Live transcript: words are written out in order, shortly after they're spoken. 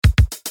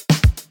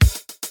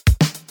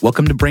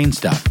Welcome to Brain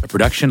Stuff, a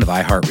production of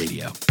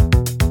iHeartRadio.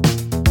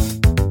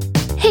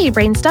 Hey,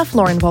 Brain Stuff,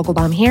 Lauren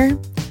Vogelbaum here.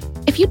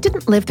 If you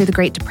didn't live through the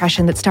Great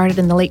Depression that started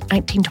in the late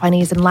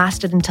 1920s and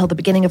lasted until the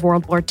beginning of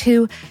World War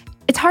II,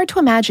 it's hard to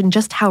imagine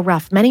just how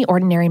rough many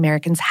ordinary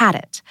Americans had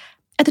it.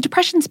 At the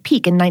Depression's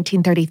peak in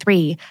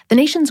 1933, the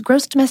nation's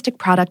gross domestic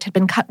product had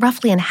been cut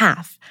roughly in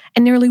half,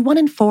 and nearly 1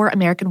 in 4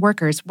 American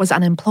workers was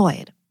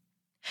unemployed.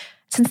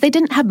 Since they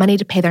didn't have money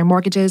to pay their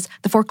mortgages,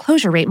 the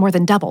foreclosure rate more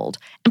than doubled,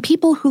 and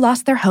people who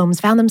lost their homes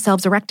found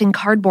themselves erecting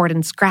cardboard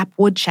and scrap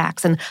wood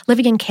shacks and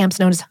living in camps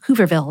known as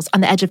Hoovervilles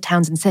on the edge of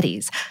towns and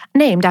cities,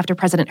 named after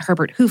President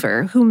Herbert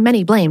Hoover, whom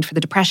many blamed for the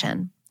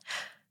Depression.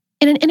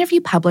 In an interview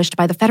published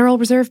by the Federal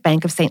Reserve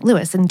Bank of St.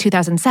 Louis in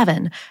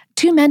 2007,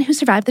 2 men who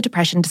survived the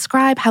Depression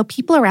describe how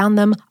people around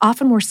them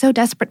often were so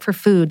desperate for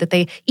food that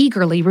they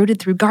eagerly rooted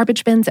through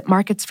garbage bins at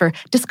markets for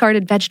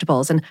discarded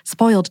vegetables and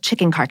spoiled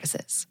chicken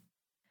carcasses.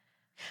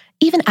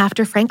 Even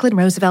after Franklin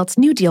Roosevelt's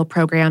New Deal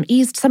program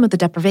eased some of the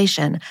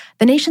deprivation,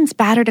 the nation's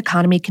battered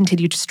economy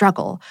continued to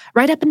struggle,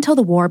 right up until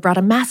the war brought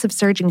a massive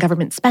surge in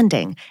government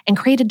spending and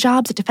created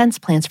jobs at defense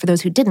plants for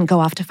those who didn't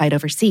go off to fight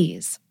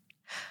overseas.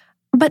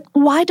 But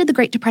why did the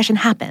Great Depression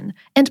happen,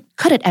 and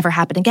could it ever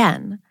happen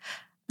again?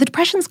 The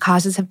Depression's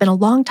causes have been a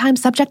long-time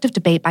subject of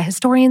debate by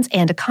historians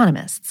and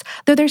economists,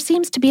 though there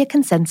seems to be a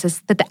consensus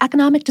that the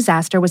economic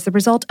disaster was the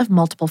result of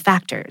multiple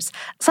factors,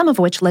 some of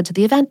which led to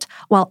the event,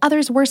 while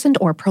others worsened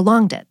or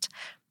prolonged it.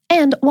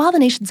 And while the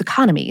nation's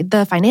economy,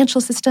 the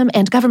financial system,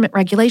 and government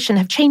regulation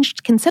have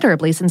changed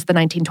considerably since the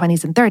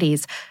 1920s and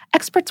 30s,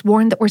 experts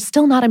warn that we're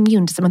still not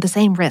immune to some of the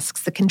same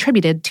risks that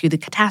contributed to the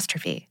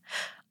catastrophe.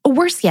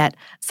 Worse yet,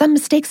 some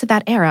mistakes of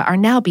that era are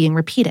now being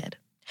repeated.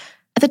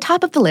 At the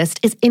top of the list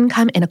is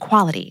income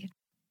inequality.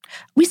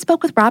 We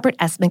spoke with Robert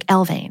S.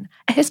 McElvain,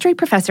 a history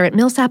professor at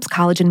Millsaps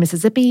College in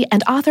Mississippi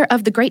and author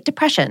of The Great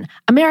Depression,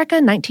 America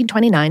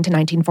 1929 to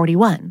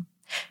 1941.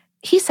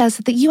 He says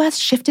that the U.S.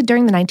 shifted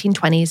during the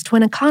 1920s to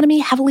an economy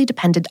heavily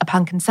dependent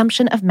upon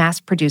consumption of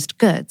mass-produced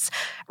goods,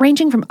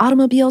 ranging from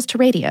automobiles to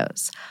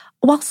radios.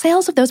 While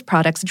sales of those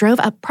products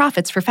drove up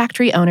profits for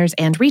factory owners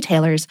and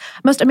retailers,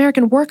 most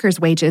American workers'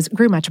 wages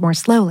grew much more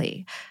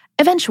slowly.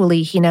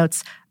 Eventually, he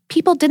notes,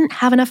 people didn't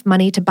have enough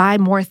money to buy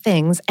more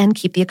things and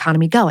keep the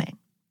economy going.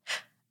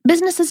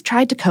 Businesses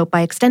tried to cope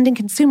by extending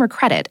consumer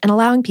credit and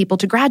allowing people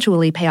to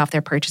gradually pay off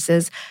their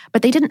purchases,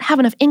 but they didn't have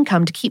enough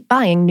income to keep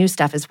buying new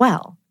stuff as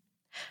well.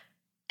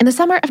 In the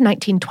summer of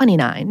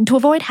 1929, to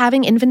avoid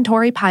having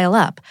inventory pile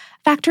up,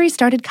 factories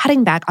started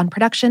cutting back on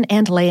production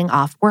and laying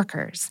off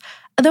workers.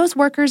 Those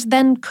workers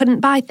then couldn't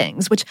buy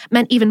things, which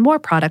meant even more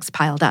products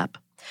piled up.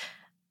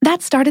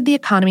 That started the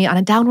economy on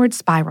a downward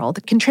spiral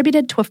that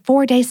contributed to a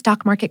 4-day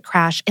stock market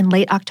crash in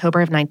late October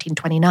of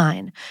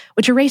 1929,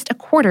 which erased a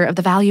quarter of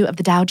the value of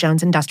the Dow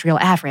Jones Industrial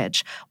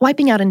Average,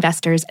 wiping out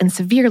investors and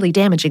severely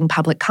damaging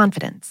public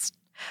confidence.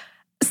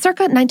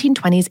 Circa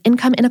 1920s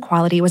income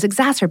inequality was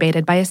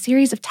exacerbated by a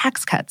series of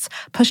tax cuts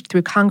pushed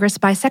through Congress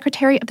by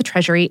Secretary of the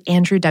Treasury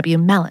Andrew W.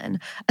 Mellon,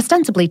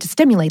 ostensibly to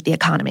stimulate the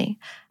economy.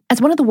 As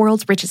one of the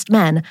world's richest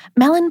men,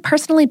 Mellon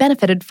personally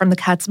benefited from the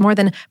cuts more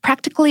than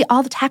practically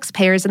all the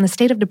taxpayers in the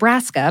state of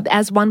Nebraska,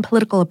 as one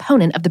political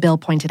opponent of the bill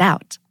pointed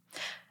out.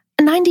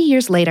 90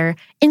 years later,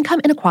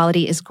 income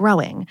inequality is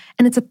growing,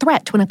 and it's a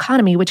threat to an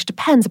economy which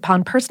depends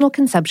upon personal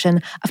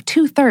consumption of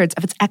 2/3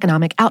 of its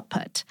economic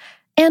output.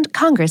 And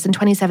Congress in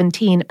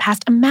 2017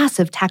 passed a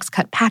massive tax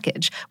cut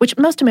package, which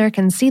most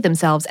Americans see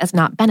themselves as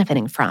not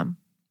benefiting from.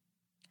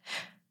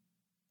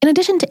 In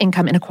addition to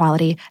income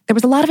inequality, there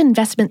was a lot of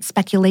investment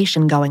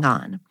speculation going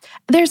on.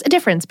 There's a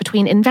difference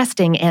between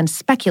investing and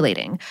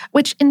speculating,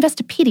 which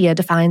Investopedia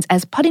defines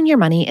as putting your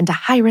money into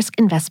high-risk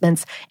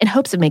investments in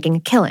hopes of making a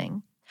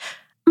killing.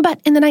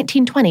 But in the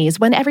 1920s,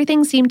 when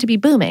everything seemed to be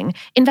booming,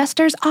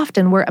 investors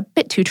often were a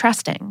bit too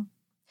trusting.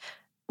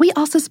 We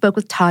also spoke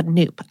with Todd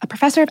Knoop, a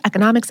professor of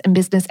economics and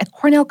business at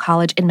Cornell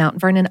College in Mount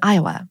Vernon,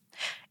 Iowa.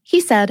 He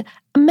said,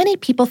 many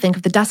people think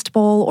of the Dust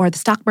Bowl or the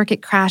stock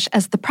market crash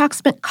as the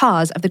proximate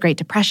cause of the Great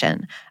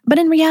Depression, but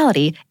in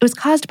reality, it was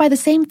caused by the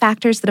same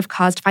factors that have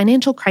caused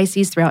financial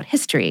crises throughout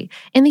history,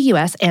 in the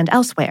U.S. and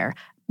elsewhere,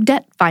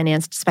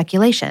 debt-financed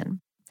speculation.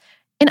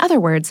 In other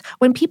words,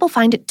 when people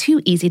find it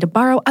too easy to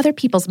borrow other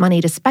people's money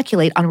to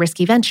speculate on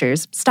risky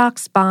ventures,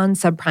 stocks,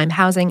 bonds, subprime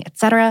housing,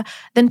 etc.,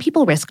 then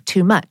people risk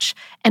too much,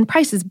 and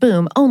prices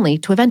boom only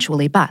to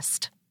eventually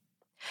bust.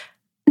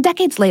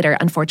 Decades later,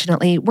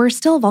 unfortunately, we're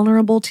still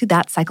vulnerable to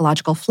that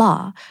psychological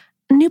flaw.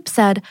 Knoop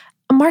said,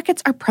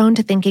 markets are prone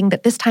to thinking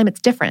that this time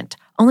it's different,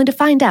 only to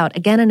find out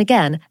again and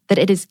again that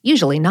it is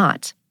usually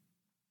not.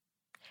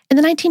 In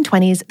the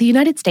 1920s, the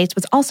United States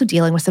was also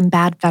dealing with some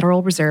bad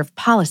Federal Reserve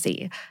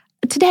policy.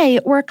 Today,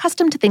 we're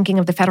accustomed to thinking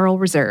of the Federal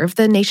Reserve,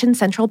 the nation's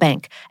central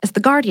bank, as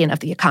the guardian of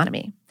the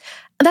economy.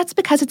 That's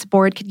because its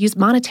board could use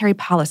monetary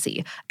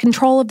policy,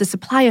 control of the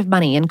supply of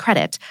money and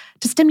credit,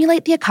 to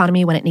stimulate the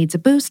economy when it needs a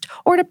boost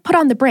or to put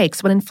on the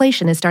brakes when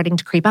inflation is starting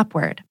to creep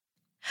upward.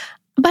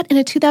 But in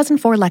a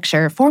 2004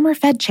 lecture, former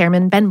Fed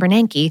Chairman Ben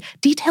Bernanke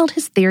detailed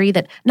his theory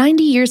that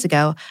 90 years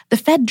ago, the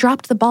Fed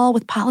dropped the ball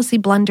with policy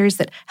blunders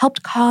that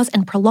helped cause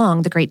and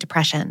prolong the Great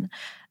Depression.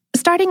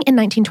 Starting in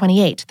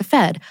 1928, the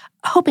Fed,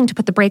 hoping to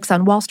put the brakes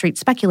on Wall Street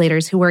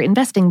speculators who were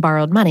investing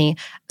borrowed money,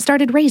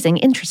 started raising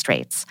interest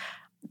rates.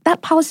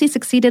 That policy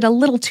succeeded a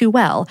little too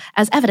well,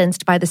 as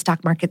evidenced by the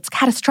stock market's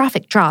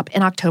catastrophic drop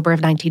in October of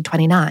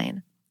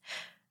 1929.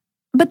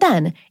 But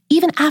then,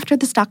 even after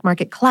the stock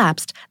market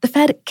collapsed, the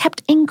Fed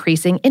kept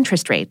increasing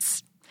interest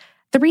rates.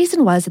 The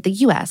reason was that the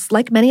U.S.,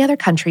 like many other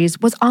countries,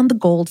 was on the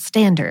gold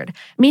standard,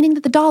 meaning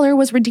that the dollar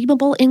was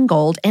redeemable in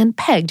gold and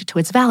pegged to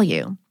its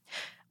value.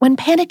 When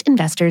panicked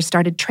investors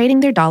started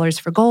trading their dollars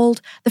for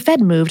gold, the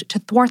Fed moved to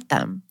thwart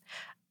them.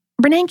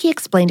 Bernanke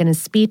explained in his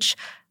speech,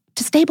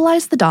 to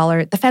stabilize the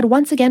dollar, the Fed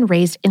once again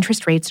raised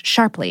interest rates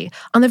sharply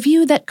on the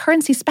view that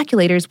currency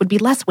speculators would be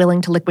less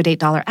willing to liquidate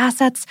dollar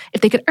assets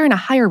if they could earn a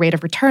higher rate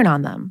of return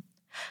on them.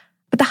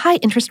 But the high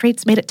interest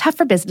rates made it tough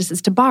for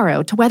businesses to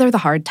borrow to weather the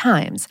hard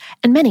times,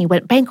 and many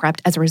went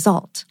bankrupt as a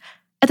result.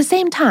 At the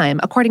same time,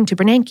 according to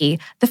Bernanke,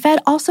 the Fed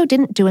also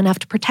didn't do enough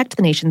to protect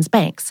the nation's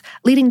banks,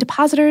 leading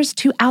depositors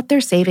to out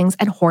their savings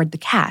and hoard the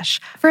cash,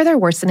 further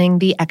worsening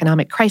the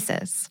economic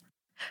crisis.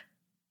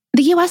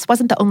 The U.S.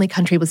 wasn't the only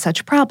country with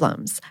such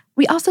problems.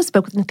 We also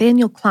spoke with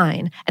Nathaniel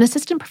Klein, an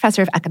assistant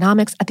professor of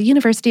economics at the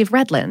University of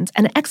Redlands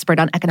and an expert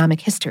on economic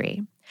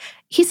history.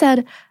 He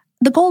said,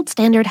 the gold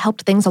standard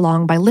helped things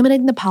along by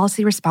limiting the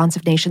policy response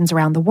of nations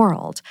around the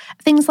world.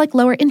 Things like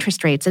lower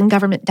interest rates and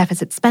government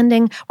deficit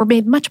spending were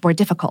made much more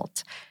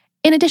difficult.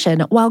 In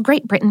addition, while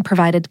Great Britain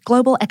provided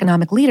global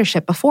economic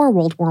leadership before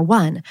World War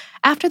I,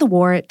 after the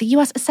war, the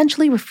U.S.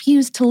 essentially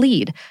refused to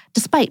lead,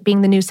 despite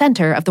being the new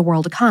center of the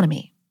world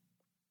economy.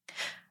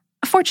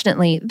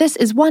 Fortunately, this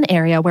is one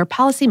area where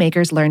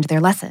policymakers learned their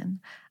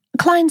lesson.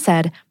 Klein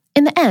said,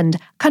 in the end,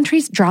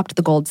 countries dropped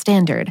the gold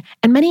standard,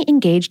 and many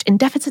engaged in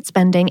deficit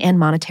spending and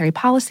monetary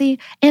policy,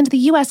 and the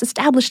U.S.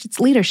 established its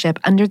leadership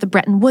under the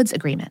Bretton Woods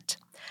Agreement.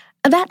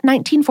 That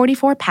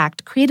 1944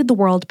 pact created the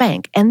World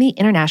Bank and the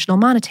International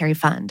Monetary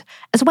Fund,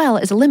 as well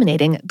as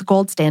eliminating the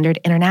gold standard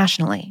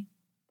internationally.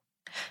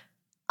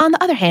 On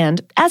the other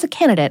hand, as a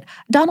candidate,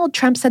 Donald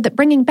Trump said that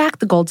bringing back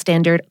the gold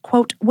standard,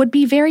 quote, would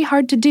be very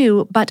hard to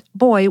do, but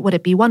boy, would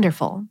it be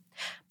wonderful.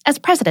 As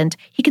president,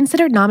 he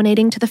considered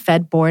nominating to the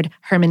Fed board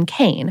Herman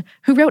Cain,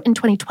 who wrote in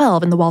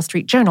 2012 in the Wall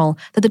Street Journal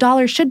that the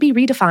dollar should be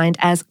redefined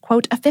as,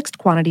 quote, a fixed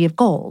quantity of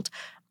gold.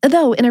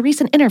 Though in a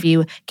recent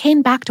interview,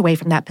 Cain backed away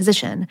from that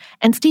position,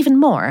 and Stephen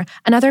Moore,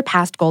 another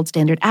past gold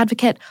standard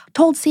advocate,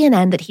 told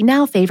CNN that he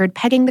now favored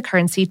pegging the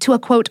currency to a,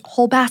 quote,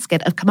 whole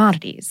basket of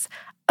commodities.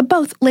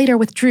 Both later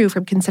withdrew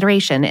from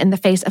consideration in the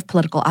face of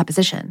political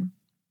opposition.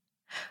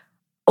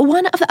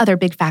 One of the other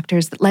big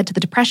factors that led to the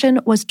Depression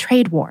was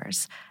trade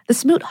wars. The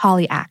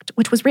Smoot-Hawley Act,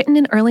 which was written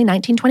in early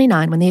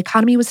 1929 when the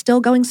economy was still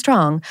going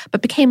strong,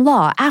 but became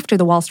law after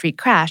the Wall Street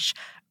crash,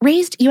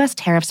 raised U.S.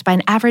 tariffs by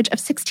an average of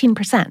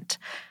 16%.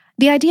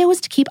 The idea was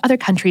to keep other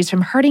countries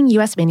from hurting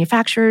U.S.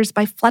 manufacturers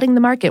by flooding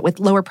the market with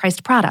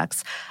lower-priced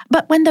products.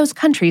 But when those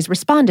countries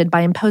responded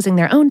by imposing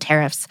their own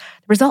tariffs,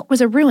 the result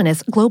was a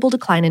ruinous global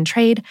decline in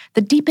trade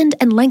that deepened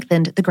and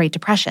lengthened the Great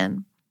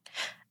Depression.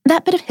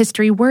 That bit of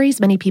history worries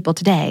many people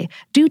today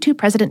due to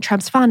President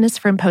Trump's fondness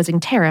for imposing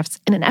tariffs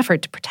in an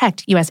effort to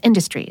protect U.S.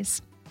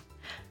 industries.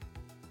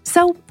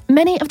 So,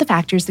 many of the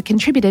factors that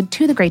contributed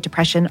to the Great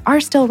Depression are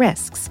still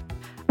risks.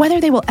 Whether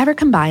they will ever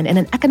combine in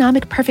an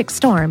economic perfect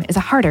storm is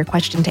a harder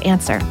question to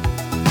answer.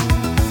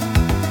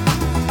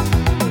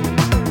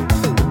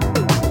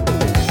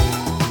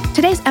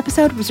 Today's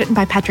episode was written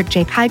by Patrick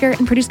J. Kiger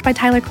and produced by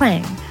Tyler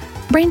Klang.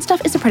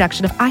 Brainstuff is a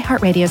production of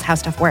iHeartRadio's How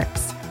Stuff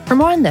Works. For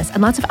more on this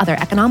and lots of other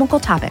economical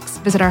topics,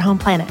 visit our home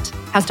planet,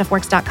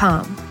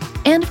 howstuffworks.com.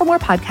 And for more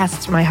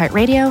podcasts from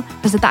iHeartRadio,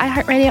 visit the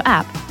iHeartRadio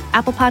app,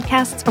 Apple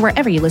Podcasts, or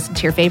wherever you listen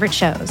to your favorite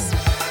shows.